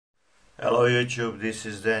Hello YouTube, this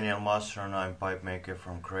is Daniel Mustran. I'm pipemaker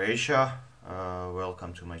from Croatia.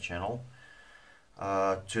 Welcome to my channel.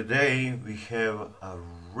 Today we have a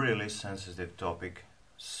really sensitive topic,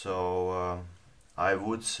 so I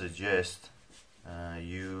would suggest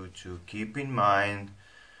you to keep in mind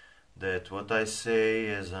that what I say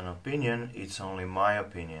as an opinion, it's only my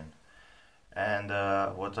opinion. And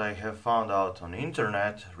what I have found out on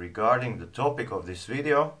internet regarding the topic of this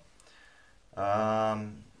video,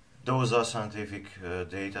 those are scientific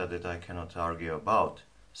data that I cannot argue about.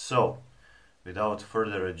 So, without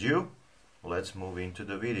further ado, let's move into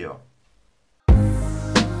the video.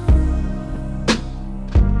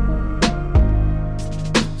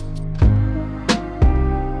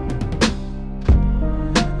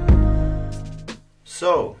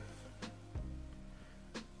 So,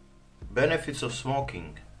 benefits of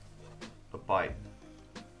smoking a pipe.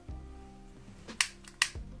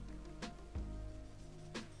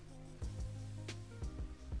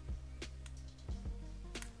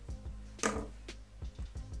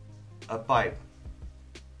 A pipe,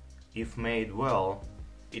 if made well,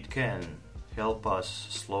 it can help us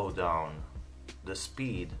slow down the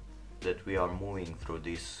speed that we are moving through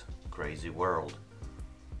this crazy world.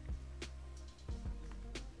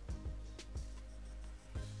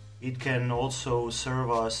 It can also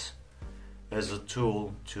serve us as a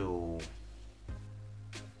tool to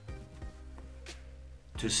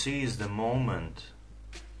seize the moment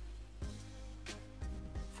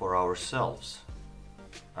for ourselves.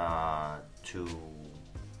 To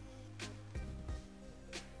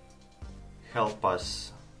help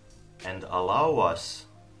us and allow us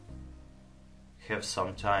have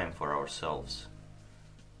some time for ourselves.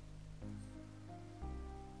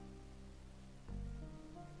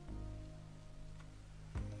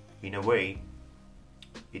 In a way,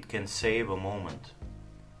 it can save a moment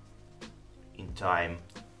in time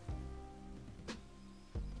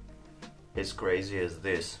as crazy as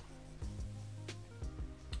this.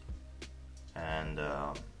 And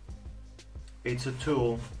it's a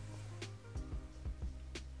tool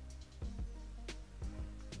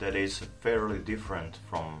that is fairly different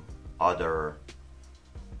from other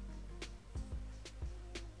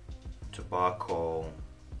tobacco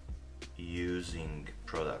using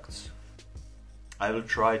products. I will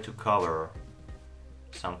try to cover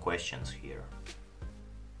some questions here,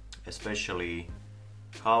 especially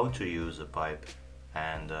how to use a pipe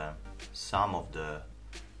and some of the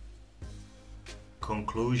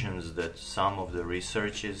conclusions that some of the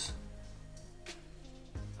researchers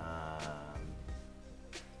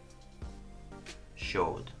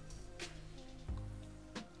showed.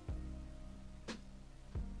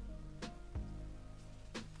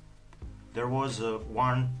 There was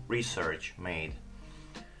one research made,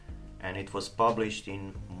 and it was published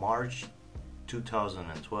in March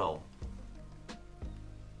 2012.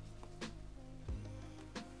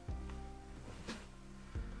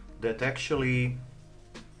 That actually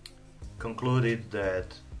concluded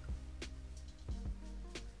that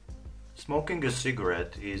smoking a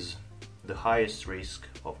cigarette is the highest risk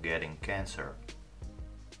of getting cancer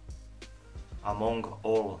among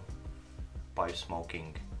all pipe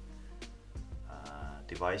smoking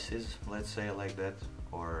devices, let's say like that,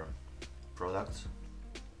 or products.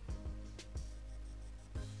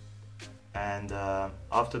 And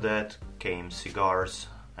after that came cigars,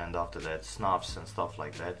 and after that snuffs and stuff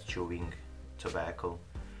like that, chewing tobacco.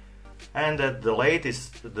 And at the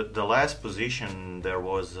last position there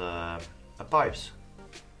was pipes.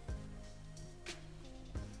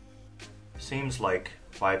 Seems like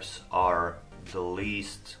pipes are the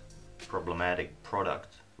least problematic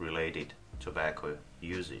product related tobacco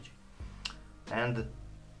usage. And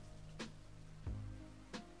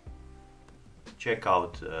check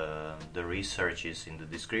out the researches in the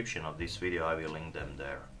description of this video. I will link them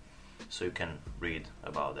there so you can read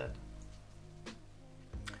about that.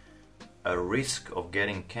 A risk of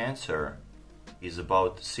getting cancer is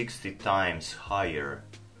about 60 times higher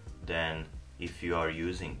than if you are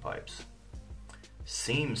using pipes.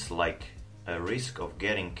 Seems like a risk of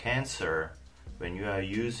getting cancer when you are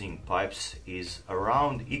using pipes is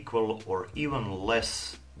around equal or even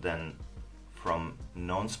less than from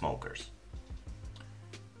non-smokers.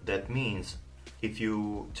 That means if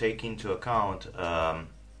you take into account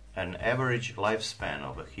an average lifespan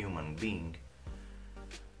of a human being,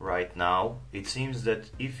 right now it seems that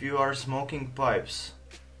if you are smoking pipes,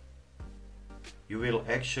 you will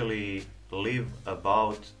actually live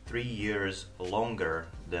about 3 years longer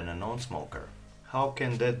than a non-smoker. How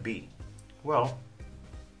can that be? Well,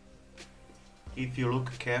 if you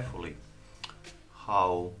look carefully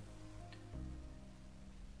how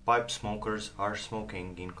pipe smokers are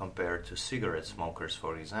smoking in compared to cigarette smokers,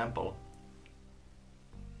 for example.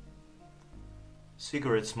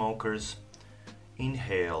 Cigarette smokers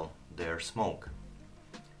inhale their smoke,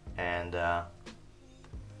 and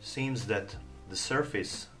seems that the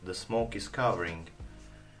surface the smoke is covering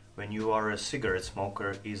when you are a cigarette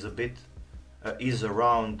smoker is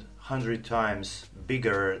around 100 times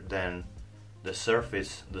bigger than the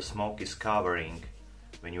surface the smoke is covering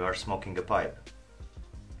when you are smoking a pipe.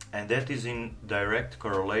 And that is in direct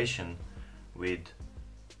correlation with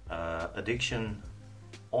addiction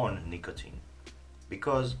on nicotine,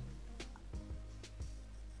 because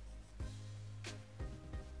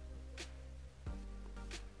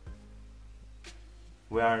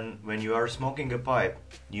when you are smoking a pipe,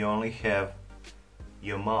 you only have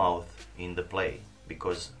your mouth in the play,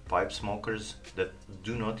 because pipe smokers that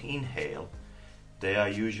do not inhale, they are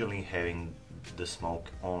usually having the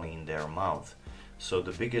smoke only in their mouth. So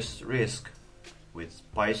the biggest risk with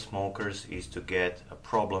pipe smokers is to get a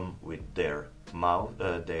problem with their mouth,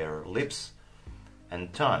 their lips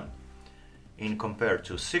and tongue, in compared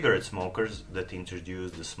to cigarette smokers that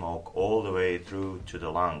introduce the smoke all the way through to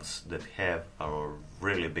the lungs that have a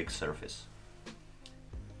really big surface.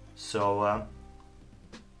 So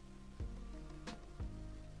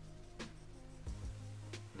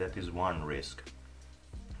that is one risk,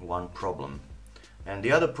 one problem. And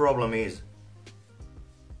the other problem is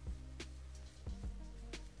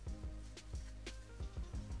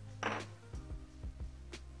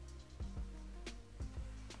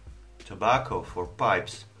tobacco for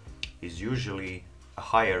pipes is usually a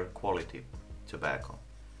higher quality tobacco,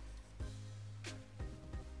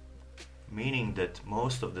 meaning that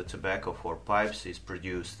most of the tobacco for pipes is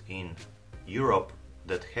produced in Europe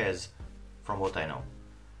that has, from what I know,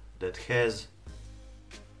 that has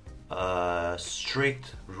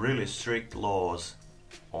really strict laws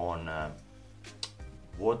on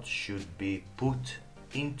what should be put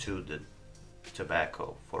into the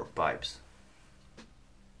tobacco for pipes.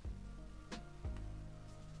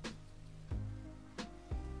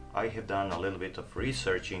 I have done a little bit of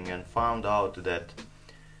researching and found out that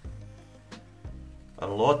a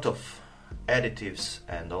lot of additives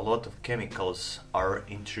and a lot of chemicals are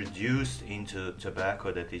introduced into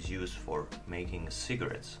tobacco that is used for making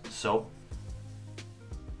cigarettes. So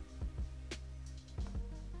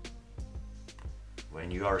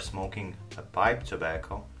when you are smoking a pipe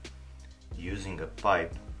tobacco, using a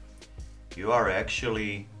pipe, you are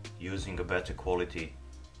actually using a better quality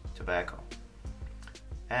tobacco.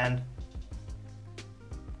 And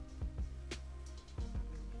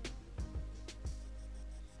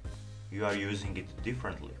you are using it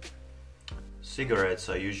differently. Cigarettes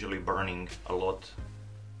are usually burning a lot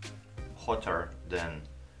hotter than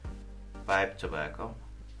pipe tobacco,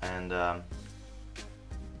 and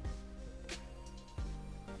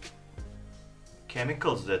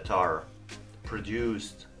chemicals that are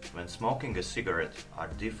produced when smoking a cigarette are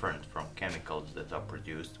different from chemicals that are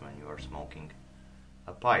produced when you are smoking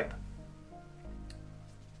a pipe.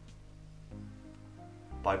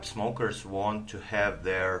 Pipe smokers want to have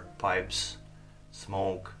their pipes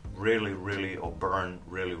smoke really or burn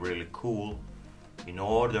really cool in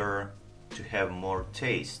order to have more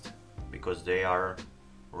taste, because they are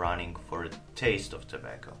running for a taste of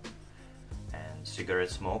tobacco. And cigarette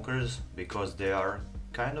smokers, because they are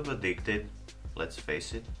kind of addicted, let's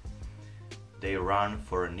face it, they run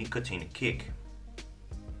for a nicotine kick,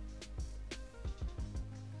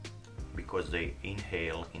 because they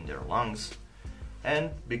inhale in their lungs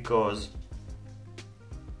and because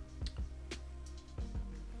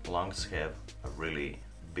lungs have a really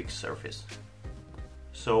big surface.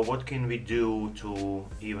 So what can we do to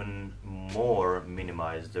even more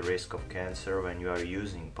minimize the risk of cancer when you are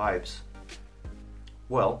using pipes?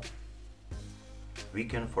 Well, we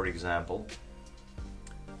can, for example,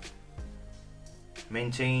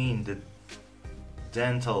 maintain the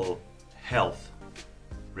dental health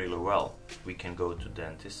really well. We can go to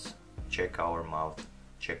dentists, check our mouth,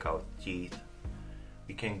 check out teeth.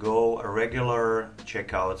 We can go a regular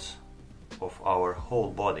checkouts of our whole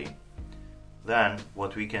body. Then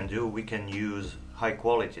what we can do, we can use high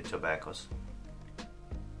quality tobaccos.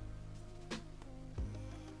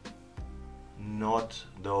 Not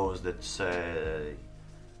those that say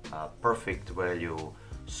perfect value,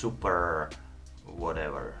 super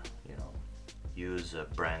whatever, you know. Use a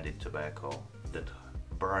branded tobacco that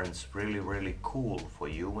burns really cool for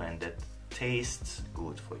you and that tastes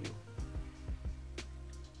good for you.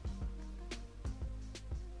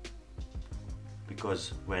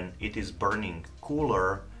 Because when it is burning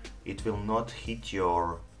cooler, it will not hit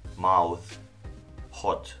your mouth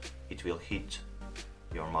hot, it will hit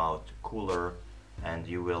your mouth cooler, and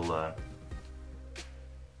you will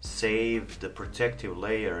save the protective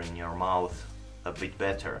layer in your mouth a bit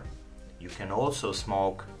better. You can also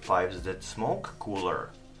smoke pipes that smoke cooler.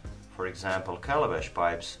 For example, calabash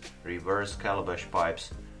pipes, reverse calabash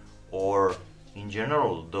pipes, or in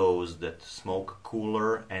general those that smoke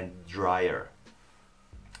cooler and drier.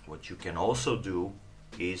 What you can also do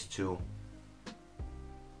is to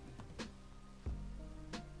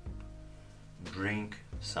drink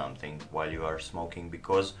something while you are smoking,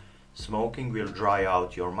 because smoking will dry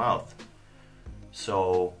out your mouth.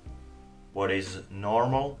 So what is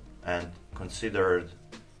normal and considered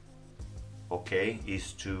okay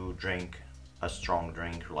is to drink a strong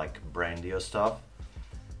drink like brandy or stuff.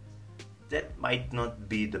 That might not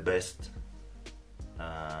be the best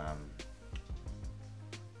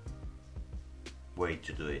way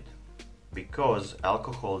to do it, because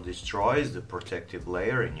alcohol destroys the protective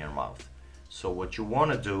layer in your mouth. So what you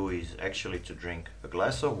want to do is actually to drink a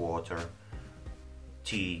glass of water,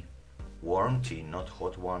 tea, warm tea, not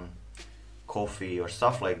hot one, coffee or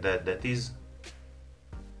stuff like that, that is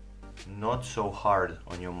not so hard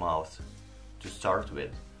on your mouth to start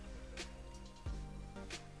with.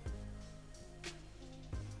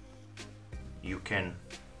 You can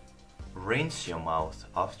rinse your mouth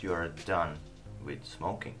after you are done with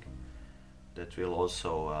smoking. That will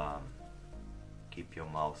also keep your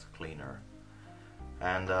mouth cleaner.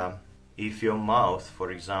 And if your mouth,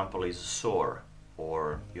 for example, is sore,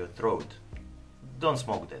 or your throat, don't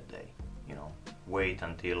smoke that day. You know, wait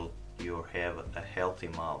until you have a healthy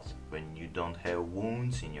mouth, when you don't have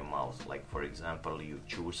wounds in your mouth. Like, for example, you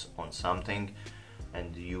chew on something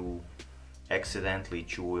and you accidentally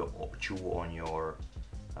chew on your,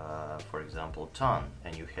 for example, tongue,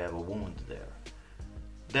 and you have a wound there.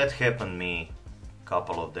 That happened me a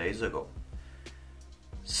couple of days ago.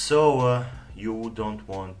 So you don't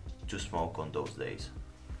want to smoke on those days.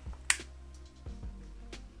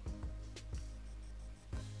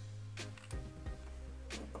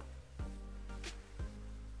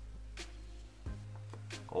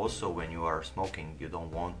 Also, when you are smoking, you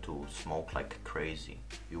don't want to smoke like crazy.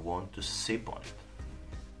 You want to sip on it.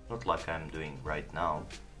 Not like I'm doing right now,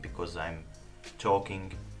 because I'm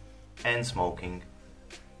talking and smoking,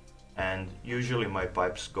 and usually my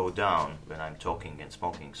pipes go down when I'm talking and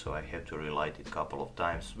smoking, so I have to relight it a couple of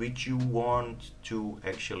times, which you want to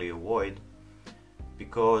actually avoid,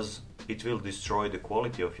 because it will destroy the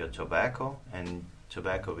quality of your tobacco, and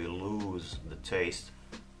tobacco will lose the taste.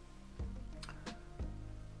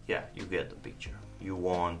 Yeah, you get the picture. You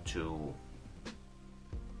want to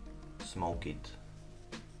smoke it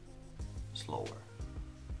slower.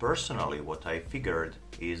 Personally, what I figured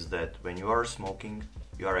is that when you are smoking,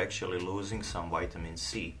 you are actually losing some vitamin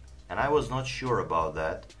C. And I was not sure about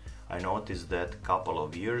that. I noticed that a couple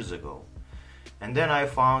of years ago. And then I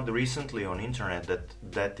found recently on internet that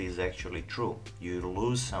that is actually true. You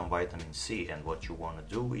lose some vitamin C, and what you want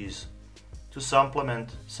to do is to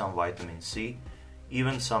supplement some vitamin C,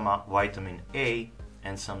 even some vitamin A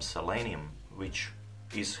and some selenium, which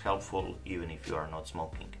is helpful even if you are not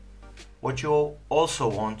smoking. What you also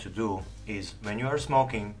want to do is, when you are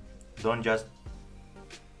smoking, don't just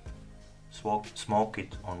smoke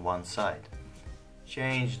it on one side.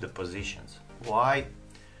 Change the positions. Why?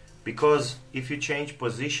 Because if you change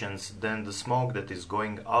positions, then the smoke that is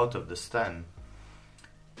going out of the stem,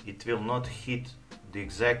 it will not hit the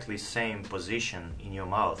exactly same position in your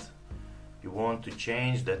mouth. You want to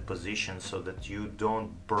change that position so that you don't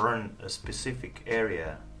burn a specific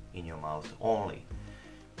area in your mouth only.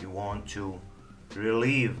 You want to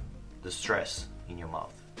relieve the stress in your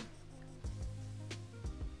mouth.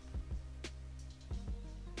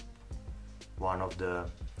 One of the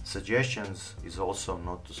suggestions is also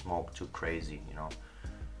not to smoke too crazy, you know.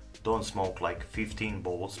 Don't smoke like 15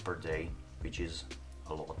 bowls per day, which is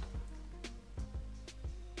a lot.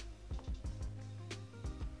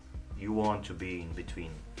 You want to be in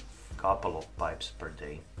between a couple of pipes per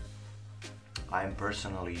day. I'm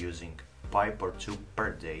personally using a pipe or two per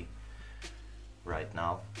day right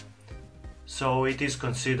now. So it is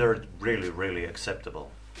considered really acceptable.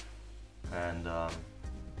 And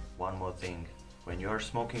one more thing, when you are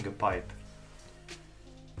smoking a pipe,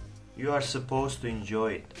 you are supposed to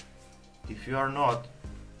enjoy it. If you are not,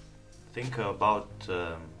 think about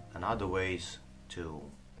another ways to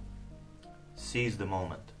seize the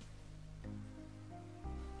moment.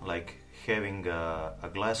 Like having a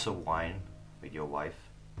glass of wine with your wife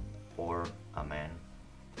or a man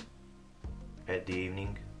at the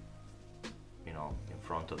evening, you know, in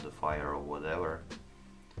front of the fire or whatever.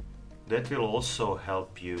 That will also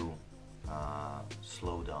help you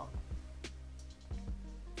slow down.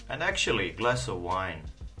 And actually, a glass of wine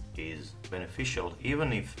is beneficial,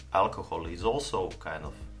 even if alcohol is also kind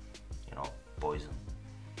of, poison.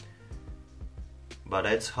 But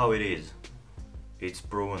that's how it is. It's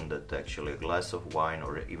proven that actually a glass of wine,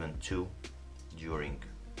 or even two, during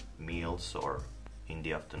meals or in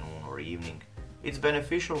the afternoon or evening, it's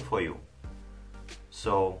beneficial for you.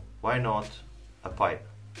 So why not a pipe?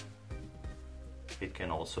 It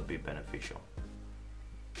can also be beneficial,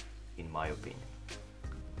 in my opinion.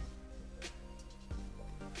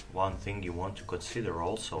 One thing you want to consider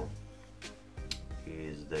also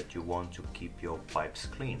is that you want to keep your pipes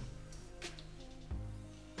clean.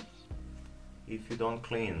 If you don't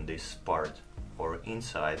clean this part or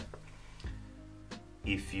inside,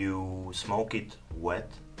 if you smoke it wet,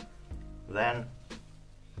 then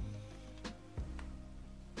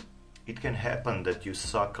it can happen that you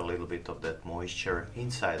suck a little bit of that moisture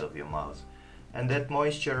inside of your mouth, and that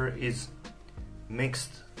moisture is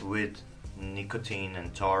mixed with nicotine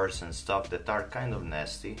and tars and stuff that are kind of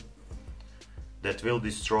nasty, that will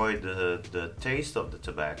destroy the taste of the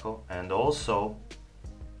tobacco, and also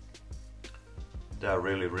they are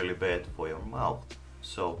really, really bad for your mouth.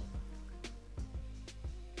 So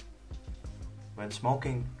when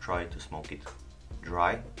smoking, try to smoke it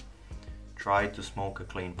dry. Try to smoke a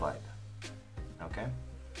clean pipe. Okay?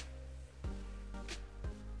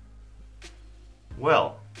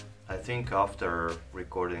 Well, I think after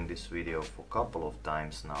recording this video for a couple of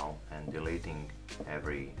times now and deleting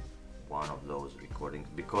every one of those recordings,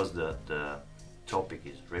 because the topic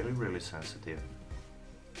is really, really sensitive,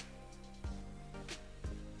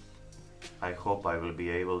 I hope I will be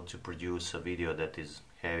able to produce a video that is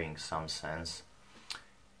having some sense.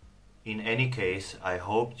 In any case, I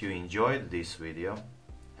hope you enjoyed this video,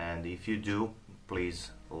 and if you do, please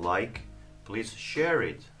like, please share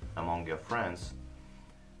it among your friends,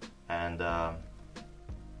 and have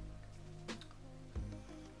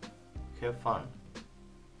fun.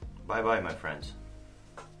 Bye bye, my friends.